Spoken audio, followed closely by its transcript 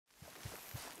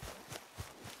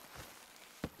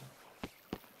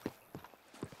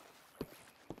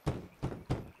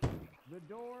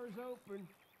door's open.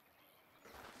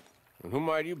 And who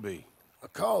might you be? A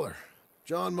caller,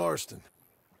 John Marston.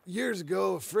 Years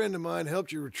ago, a friend of mine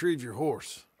helped you retrieve your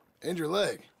horse. And your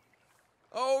leg.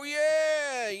 Oh,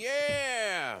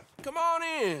 yeah. Come on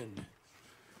in.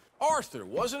 Arthur,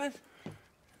 wasn't it?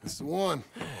 That's the one.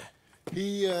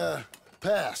 He,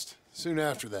 passed soon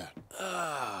after that.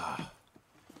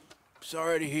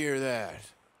 Sorry to hear that.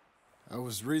 I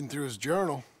was reading through his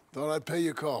journal. Thought I'd pay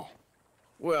you a call.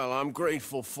 Well, I'm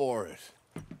grateful for it.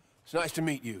 It's nice to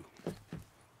meet you.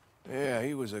 Yeah,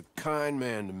 he was a kind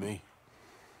man to me.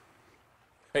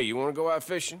 Hey, you want to go out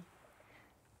fishing?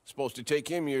 Supposed to take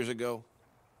him years ago.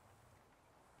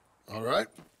 All right.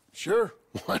 Sure.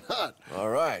 Why not? All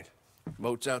right.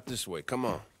 Boat's out this way. Come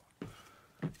on.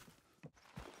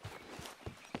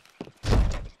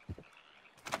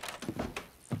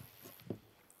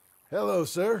 Hello,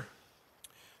 sir.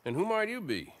 And who might you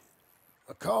be?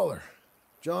 A caller,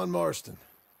 John Marston.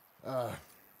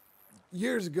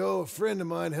 Years ago, a friend of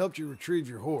mine helped you retrieve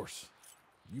your horse.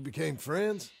 You became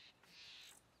friends?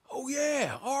 Oh,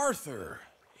 yeah, Arthur.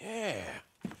 Yeah.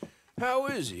 How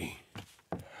is he?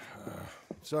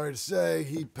 Sorry to say,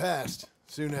 he passed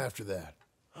soon after that.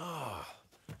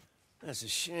 That's a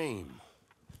shame.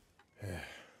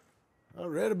 I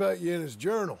read about you in his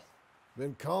journal.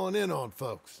 Been calling in on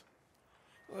folks.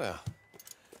 Well,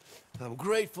 I'm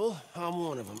grateful I'm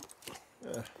one of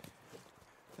them.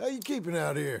 How you keeping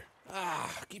out here?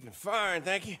 Keeping fine,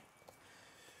 thank you.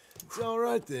 It's all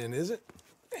right then, is it?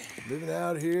 Living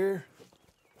out here,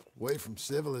 away from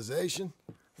civilization?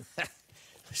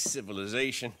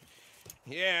 Civilization.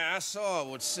 Yeah, I saw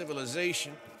what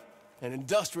civilization and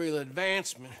industrial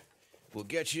advancement will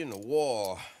get you in the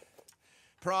war.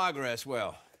 Progress,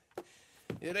 well,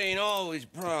 it ain't always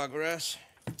progress.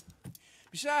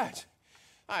 Besides,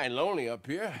 I ain't lonely up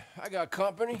here. I got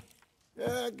company.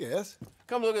 Yeah, I guess.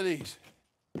 Come look at these.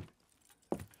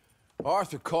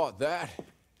 Arthur caught that.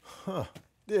 Huh,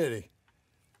 did he?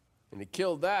 And he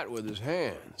killed that with his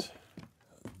hands.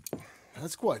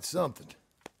 That's quite something.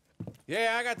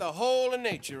 Yeah, I got the whole of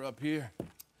nature up here.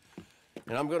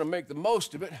 And I'm gonna make the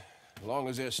most of it, as long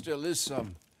as there still is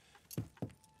some.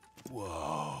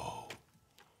 Whoa.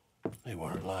 They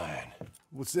weren't lying.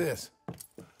 What's this?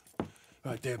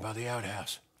 Right there by the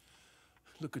outhouse.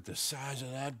 Look at the size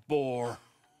of that boar.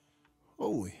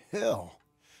 Holy hell.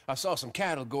 I saw some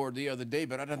cattle gored the other day,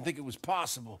 but I didn't think it was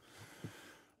possible.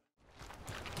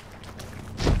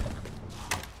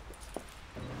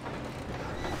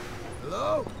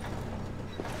 Hello?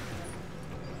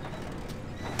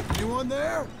 Anyone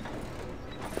there?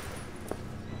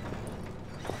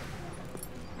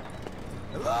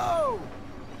 Hello?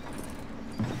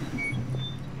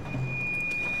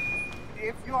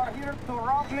 If you are here to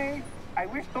rob me, I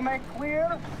wish to make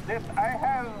clear that I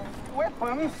have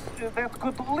weapons that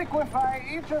could liquefy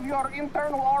each of your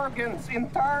internal organs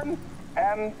in turn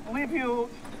and leave you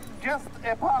just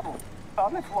a puddle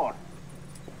on the floor.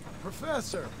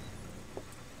 Professor,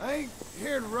 I ain't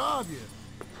here to rob you.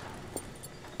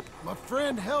 My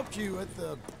friend helped you at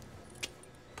the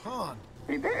pond.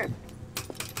 He did.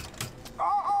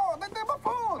 Oh, the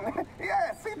buffoon!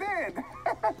 Yes, he did.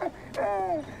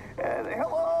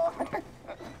 Hello.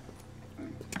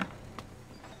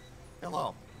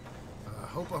 Hello. I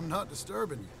hope I'm not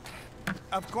disturbing you.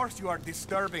 Of course you are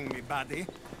disturbing me, buddy.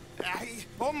 I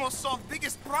almost solved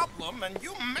biggest problem and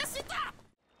you mess it up!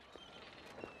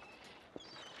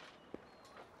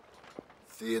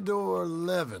 Theodore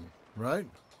Levin, right?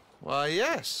 Why,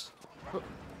 yes.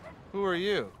 Who are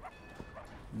you?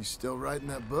 You still writing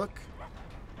that book?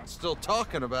 Still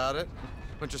talking about it,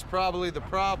 which is probably the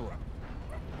problem.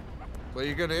 Well,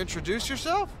 you gonna introduce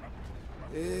yourself?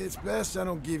 It's best I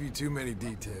don't give you too many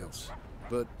details.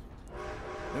 But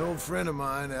an old friend of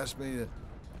mine asked me to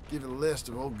give a list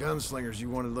of old gunslingers you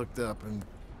wanted looked up, and,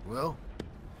 well,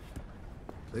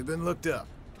 they've been looked up.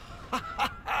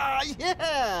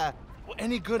 Yeah! Well,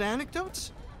 any good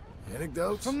anecdotes?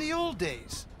 Anecdotes? From the old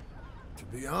days. To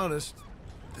be honest,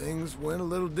 things went a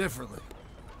little differently.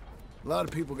 A lot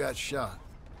of people got shot.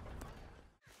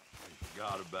 They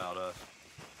forgot about us.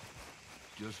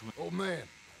 Just when... Old man.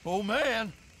 Oh,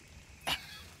 man!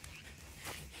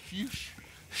 You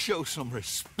show some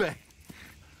respect.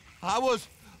 I was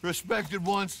respected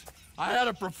once. I had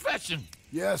a profession.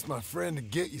 You asked my friend to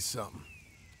get you something.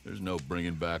 There's no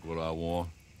bringing back what I want.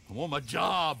 I want my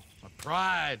job, my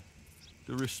pride,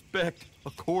 the respect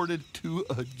accorded to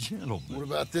a gentleman. What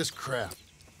about this crap?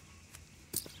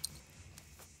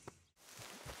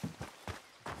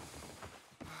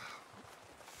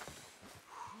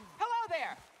 Hello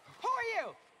there! Who are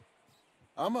you?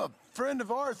 I'm a friend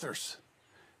of Arthur's.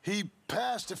 He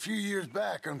passed a few years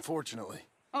back, unfortunately.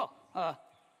 Oh,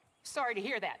 sorry to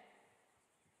hear that.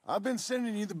 I've been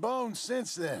sending you the bones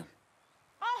since then.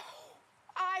 Oh,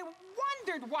 I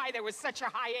wondered why there was such a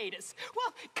hiatus.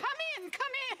 Well, come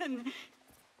in.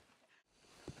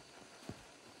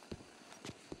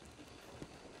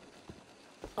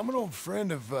 I'm an old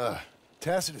friend of,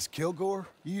 Tacitus Kilgore.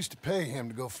 You used to pay him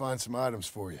to go find some items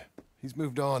for you. He's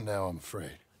moved on now, I'm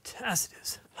afraid.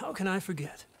 Tacitus, how can I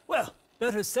forget? Well,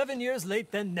 better 7 years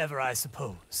late than never, I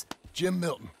suppose. Jim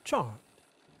Milton. Charm.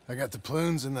 I got the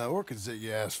plumes and the orchids that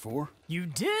you asked for. You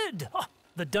did! Ah,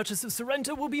 the Duchess of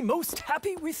Sorrento will be most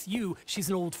happy with you. She's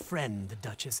an old friend, the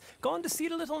Duchess. Gone to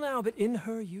seed a little now, but in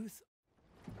her youth...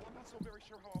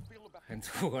 And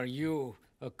who are you?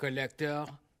 A collector?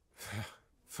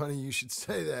 Funny you should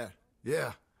say that.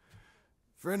 Yeah.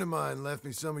 Friend of mine left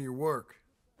me some of your work.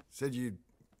 Said you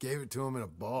gave it to him in a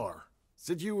bar.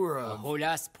 Said you were A whole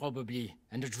ass, probably.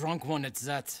 And a drunk one at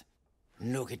that.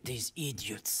 Look at these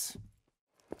idiots.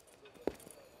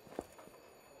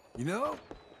 You know,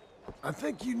 I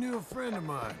think you knew a friend of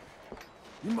mine.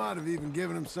 You might have even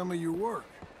given him some of your work.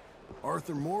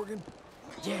 Arthur Morgan?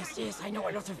 Yes, I know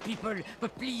a lot of people,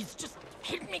 but please, just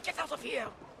help me get out of here.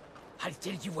 I'll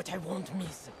tell you what I won't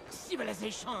miss.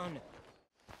 Civilization.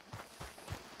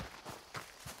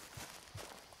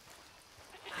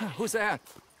 Who's that?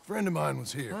 Friend of mine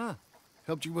was here. Ah.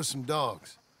 Helped you with some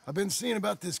dogs. I've been seeing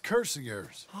about this curse of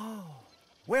yours.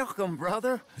 Welcome,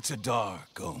 brother. It's a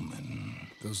dark omen.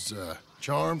 Those,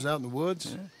 charms out in the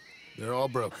woods, they're all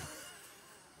broken.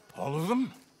 All of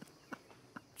them?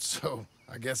 So,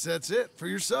 I guess that's it for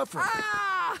your suffering.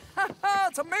 Ah!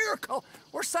 It's a miracle.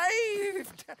 We're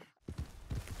saved.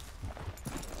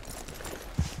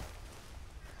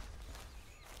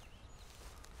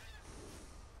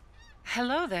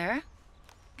 Hello there.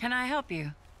 Can I help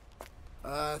you?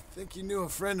 I think you knew a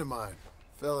friend of mine.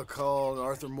 A fella called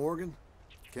Arthur Morgan.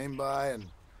 Came by and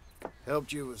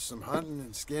helped you with some hunting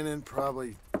and skinning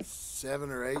probably 7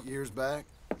 or 8 years back.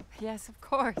 Yes, of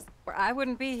course. Or I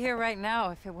wouldn't be here right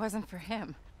now if it wasn't for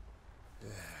him. Yeah.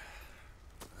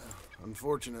 Well,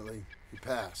 unfortunately, he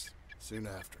passed soon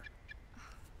after.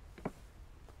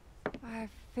 I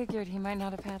figured he might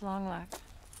not have had long left.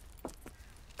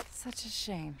 Such a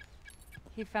shame.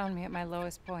 He found me at my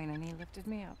lowest point and he lifted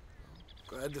me up.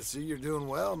 Glad to see you're doing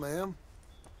well, ma'am.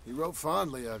 He wrote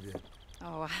fondly of you.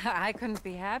 Oh, I couldn't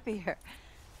be happier.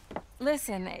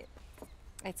 Listen,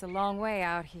 it's a long way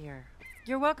out here.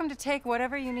 You're welcome to take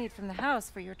whatever you need from the house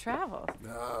for your travels.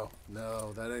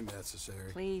 No, that ain't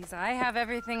necessary. Please, I have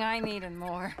everything I need and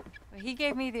more. He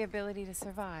gave me the ability to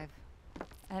survive.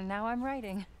 And now I'm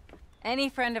writing. Any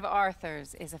friend of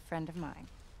Arthur's is a friend of mine.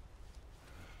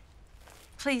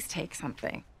 Please take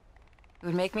something. It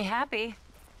would make me happy.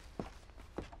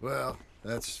 Well,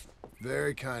 that's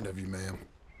very kind of you, ma'am.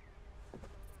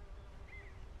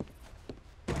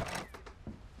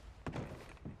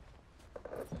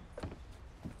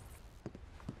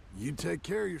 You take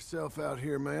care of yourself out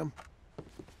here, ma'am.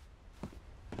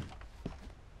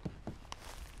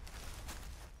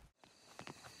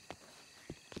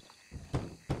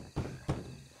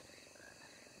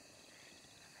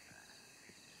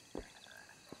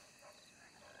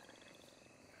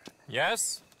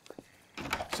 Yes?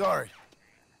 Sorry.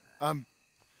 I've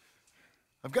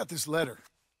got this letter.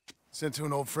 Sent to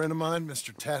an old friend of mine,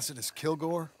 Mr. Tacitus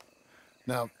Kilgore.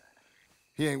 Now,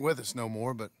 he ain't with us no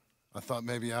more, but I thought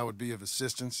maybe I would be of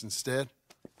assistance instead.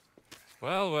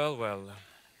 Well.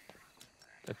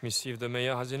 Let me see if the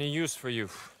mayor has any use for you.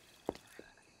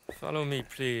 Follow me,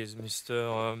 please,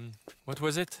 Mr. What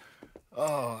was it?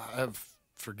 Oh, I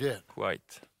forget.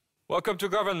 Quite. Welcome to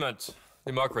government.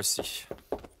 Democracy.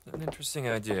 An interesting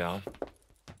idea, huh?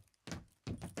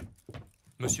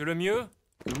 Monsieur Lemieux?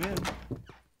 Come in.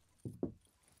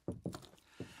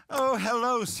 Oh,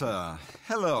 hello, sir.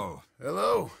 Hello.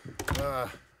 Hello.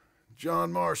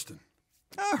 John Marston.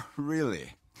 Oh,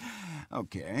 really?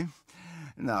 Okay.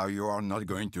 Now, you are not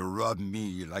going to rub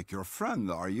me like your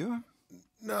friend, are you?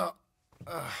 No.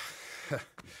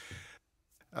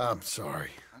 I'm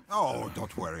sorry. Oh,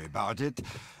 don't worry about it.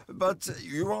 But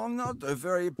you are not a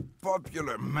very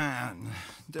popular man.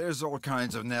 There's all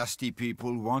kinds of nasty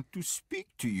people who want to speak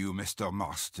to you, Mr.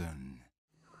 Marston.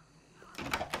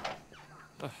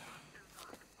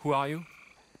 Who are you?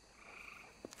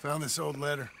 Found this old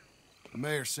letter. The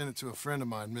mayor sent it to a friend of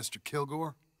mine, Mr.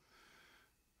 Kilgore.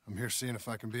 I'm here seeing if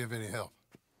I can be of any help.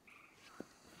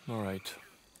 All right.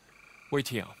 Wait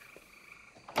here.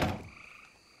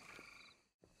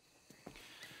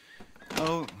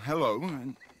 Oh, hello.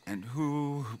 And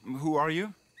who are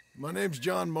you? My name's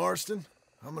John Marston.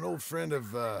 I'm an old friend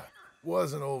of,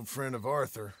 was an old friend of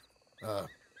Arthur.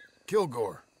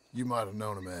 Kilgore, you might have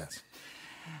known him as.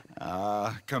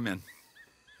 Come in.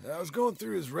 I was going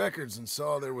through his records and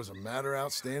saw there was a matter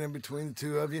outstanding between the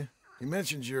two of you. He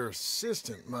mentioned your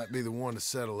assistant might be the one to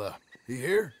settle up. He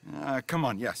here? Come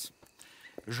on, yes.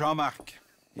 Jean-Marc.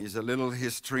 He's a little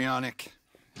histrionic.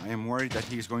 I am worried that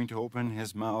he's going to open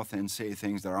his mouth and say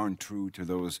things that aren't true to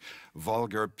those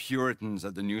vulgar Puritans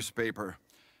at the newspaper.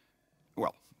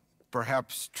 Well,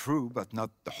 perhaps true, but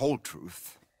not the whole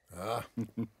truth.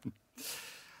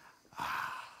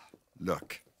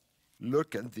 Look.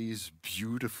 Look at these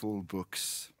beautiful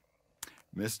books.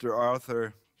 Mr.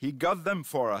 Arthur, he got them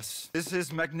for us. This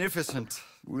is magnificent.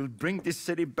 We'll bring this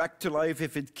city back to life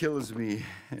if it kills me,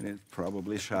 and it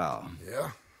probably shall.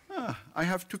 Yeah? I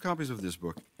have 2 copies of this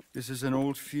book. This is an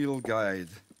old field guide.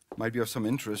 Might be of some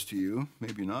interest to you,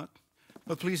 maybe not.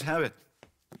 But please have it.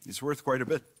 It's worth quite a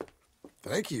bit.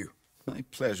 Thank you. My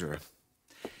pleasure.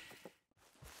 It's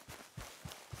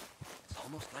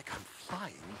almost like I'm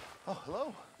flying. Oh,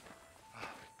 hello.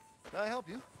 Can I help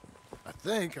you? I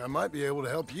think I might be able to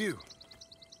help you.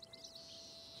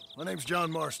 My name's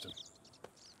John Marston.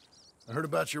 I heard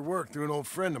about your work through an old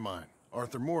friend of mine,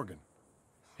 Arthur Morgan.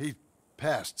 He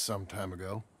passed some time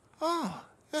ago. Oh,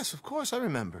 yes, of course, I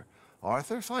remember.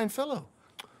 Arthur, fine fellow.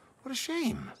 What a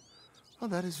shame. Well,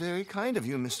 that is very kind of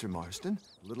you, Mr. Marston.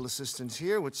 A little assistance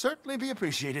here would certainly be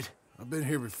appreciated. I've been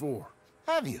here before.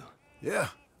 Have you? Yeah.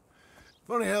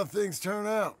 Funny how things turn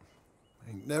out.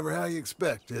 Ain't never how you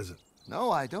expect, is it?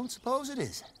 No, I don't suppose it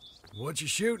is. What you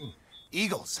shooting?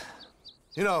 Eagles.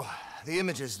 You know, the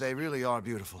images, they really are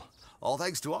beautiful. All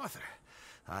thanks to Arthur.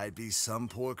 I'd be some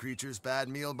poor creature's bad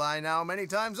meal by now many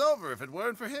times over if it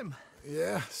weren't for him.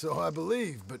 Yeah, so I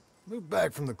believe, but move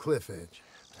back from the cliff edge.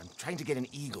 I'm trying to get an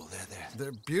eagle.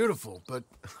 They're beautiful, but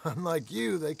unlike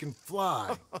you, they can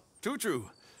fly. Too true.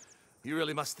 You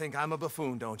really must think I'm a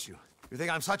buffoon, don't you? You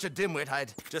think I'm such a dimwit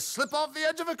I'd just slip off the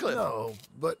edge of a cliff? No,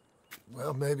 but,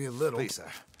 well, maybe a little. Please, sir.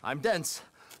 I'm dense,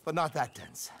 but not that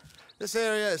dense. This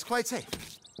area is quite safe.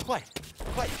 Quite.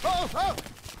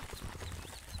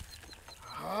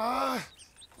 Oh!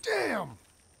 Damn!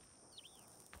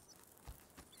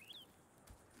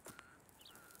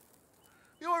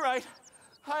 You all right?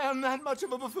 I am that much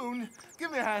of a buffoon.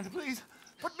 Give me a hand, please.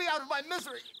 Put me out of my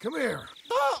misery. Come here.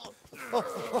 Oh,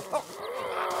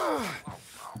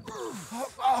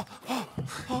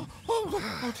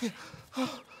 dear.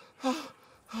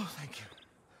 Oh, thank you.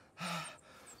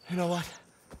 You know what?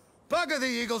 Bugger the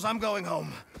eagles, I'm going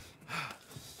home.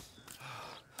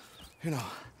 You know,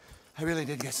 I really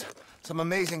did get some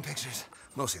amazing pictures,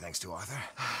 mostly thanks to Arthur.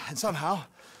 And somehow,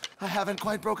 I haven't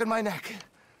quite broken my neck.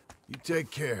 You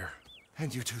take care.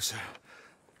 And you too, sir.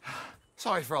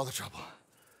 Sorry for all the trouble.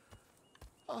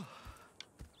 Oh.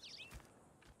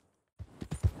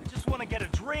 I just want to get a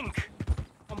drink.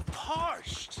 I'm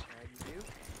parched. You do?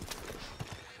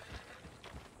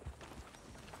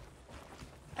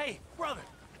 Hey, brother.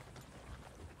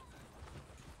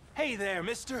 Hey there,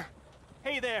 mister.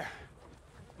 Hey there.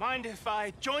 Mind if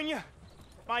I join you?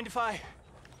 Mind if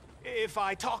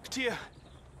I talk to you?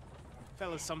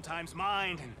 Fellas sometimes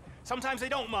mind, and sometimes they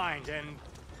don't mind, and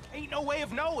ain't no way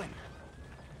of knowing.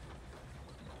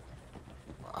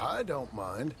 I don't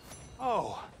mind.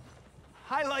 Oh,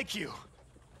 I like you.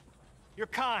 You're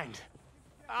kind.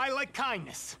 I like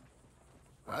kindness.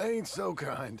 I ain't so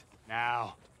kind.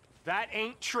 Now, that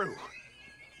ain't true.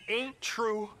 Ain't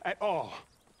true at all.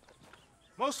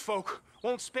 Most folk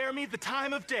won't spare me the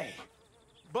time of day.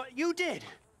 But you did.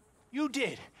 You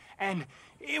did. And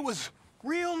it was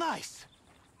real nice.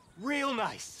 Real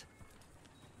nice.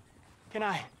 Can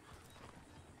I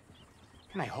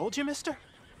hold you, mister?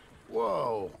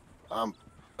 Whoa. I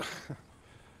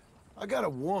got a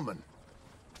woman.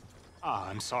 Ah,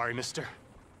 I'm sorry, mister.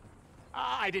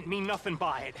 I didn't mean nothing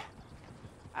by it.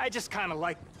 I just kind of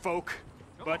like folk,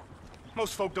 but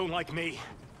most folk don't like me.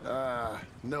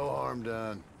 No harm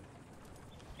done.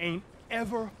 Ain't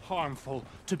ever harmful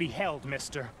to be held,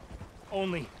 mister.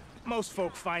 Only most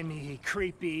folk find me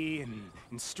creepy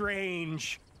and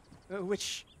strange,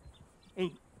 which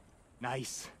ain't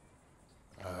nice.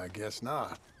 I guess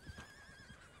not.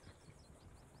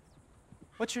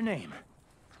 What's your name?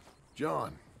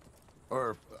 John.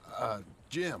 Or,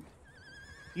 Jim.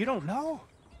 You don't know?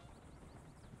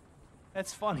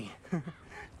 That's funny.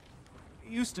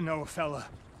 Used to know a fella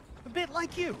a bit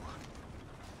like you.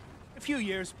 A few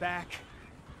years back.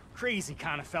 Crazy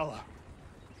kind of fella.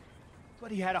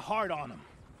 But he had a heart on him.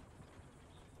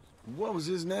 What was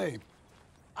his name?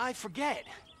 I forget.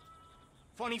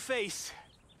 Funny face.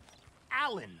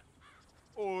 Alan.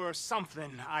 Or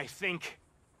something, I think.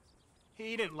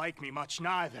 He didn't like me much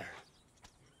neither.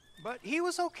 But he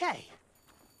was okay.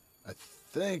 I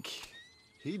think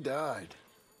he died.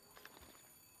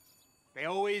 They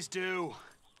always do.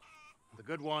 The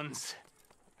good ones.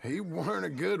 He weren't a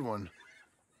good one.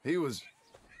 He was,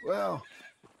 well,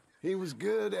 he was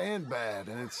good and bad,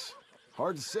 and it's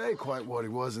hard to say quite what he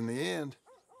was in the end.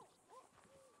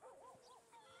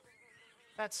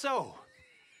 That's so.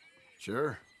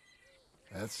 Sure.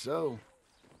 That's so.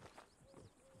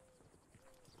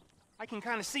 I can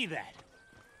kind of see that.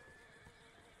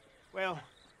 Well,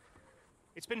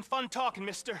 it's been fun talking,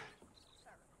 mister.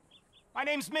 My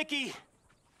name's Mickey.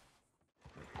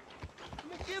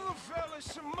 Give a fella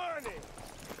some money.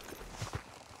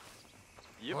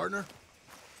 Partner?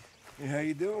 Hey, how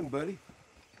you doing, buddy?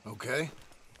 Okay.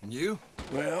 And you?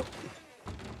 Well,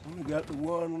 only got the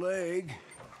one leg.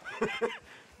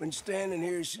 Been standing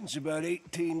here since about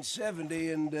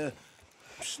 1870 and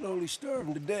slowly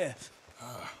starving to death.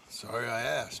 Sorry I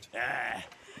asked.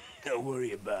 Don't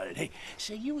worry about it. Hey,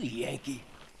 say, you a Yankee?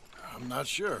 I'm not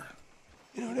sure.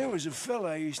 You know, there was a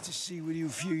fella I used to see with you a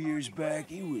few years back.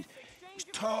 He was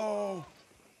tall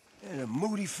and a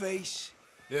moody face.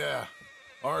 Yeah,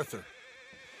 Arthur.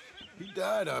 He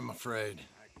died, I'm afraid.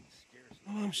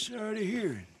 Oh, I'm sorry to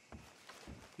hear it.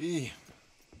 He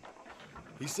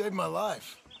saved my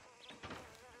life.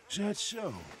 Is that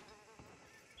so?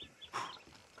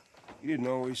 You didn't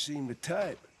always seem the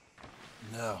type.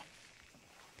 No.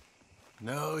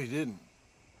 No, he didn't.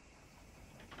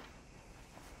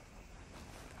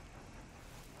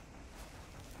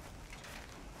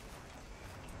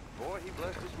 Boy, he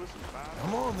blessed us with some fire.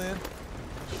 Come on, then.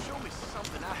 Show me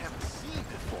something I haven't